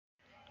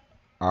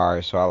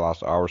Alright, so I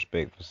lost all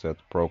respect for Seth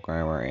the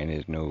Programmer and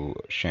his new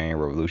Shane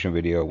Revolution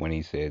video when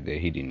he said that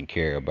he didn't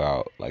care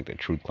about like the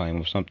truth claim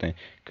of something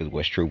because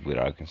what's truth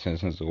without a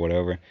consensus or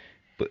whatever.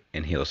 But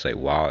and he'll say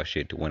wild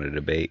shit to win a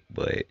debate.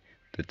 But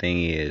the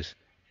thing is,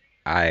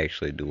 I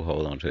actually do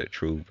hold on to the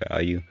true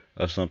value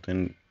of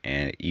something,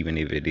 and even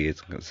if it is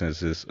a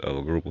consensus of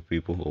a group of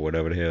people or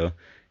whatever the hell,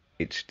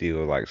 it's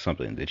still like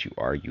something that you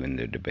argue in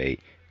the debate.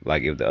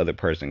 Like if the other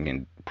person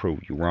can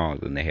prove you wrong,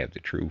 then they have the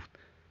truth.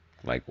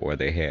 Like or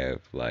they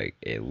have like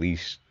at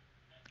least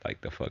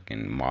like the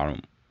fucking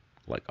modern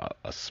like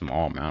a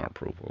small amount of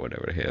proof or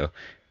whatever the hell.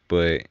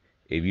 But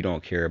if you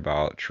don't care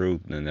about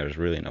truth, then there's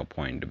really no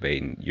point in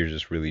debating. You're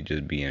just really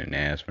just being an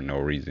ass for no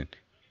reason,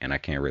 and I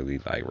can't really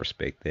like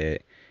respect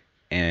that.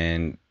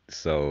 And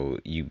so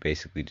you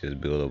basically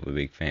just build up a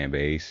big fan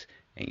base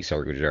and you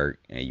circle jerk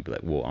and you be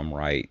like, well, I'm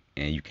right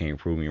and you can't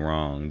prove me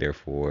wrong,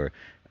 therefore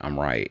I'm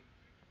right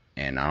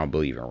and I don't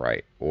believe in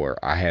right or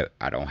I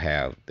don't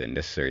have the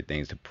necessary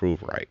things to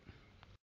prove right.